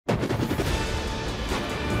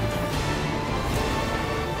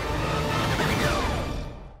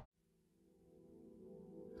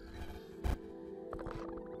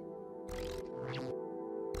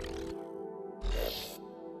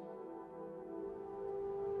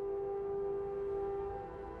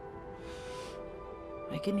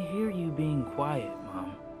can hear you being quiet,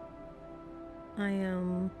 Mom.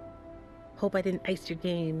 I hope I didn't ice your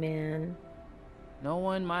game, man. No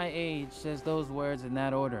one my age says those words in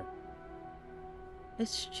that order.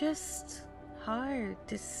 It's just hard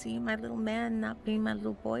to see my little man not being my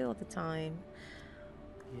little boy all the time.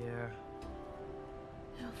 Yeah.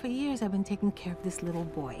 For years, I've been taking care of this little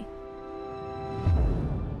boy.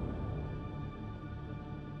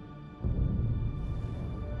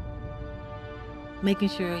 Making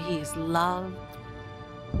sure he is loved,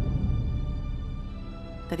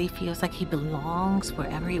 that he feels like he belongs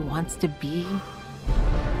wherever he wants to be.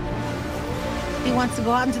 He wants to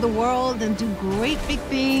go out into the world and do great big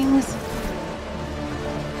things.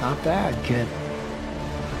 Not bad, kid.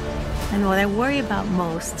 And what I worry about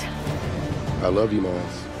most I love you,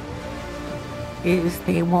 Miles. is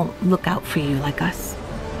they won't look out for you like us.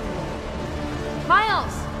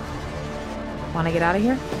 Miles! Want to get out of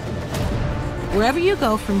here? Wherever you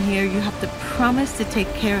go from here, you have to promise to take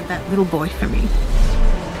care of that little boy for me.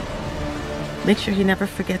 Make sure he never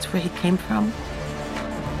forgets where he came from.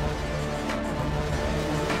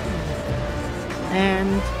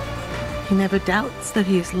 And he never doubts that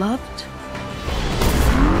he is loved.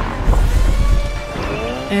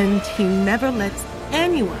 And he never lets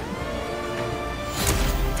anyone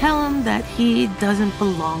tell him that he doesn't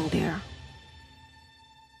belong there.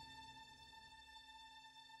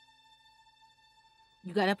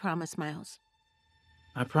 You gotta promise, Miles.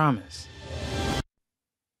 I promise.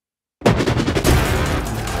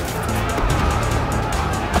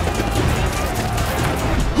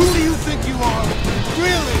 Who do you think you are?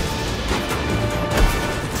 Really?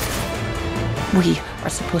 We are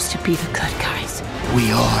supposed to be the good guys.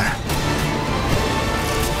 We are.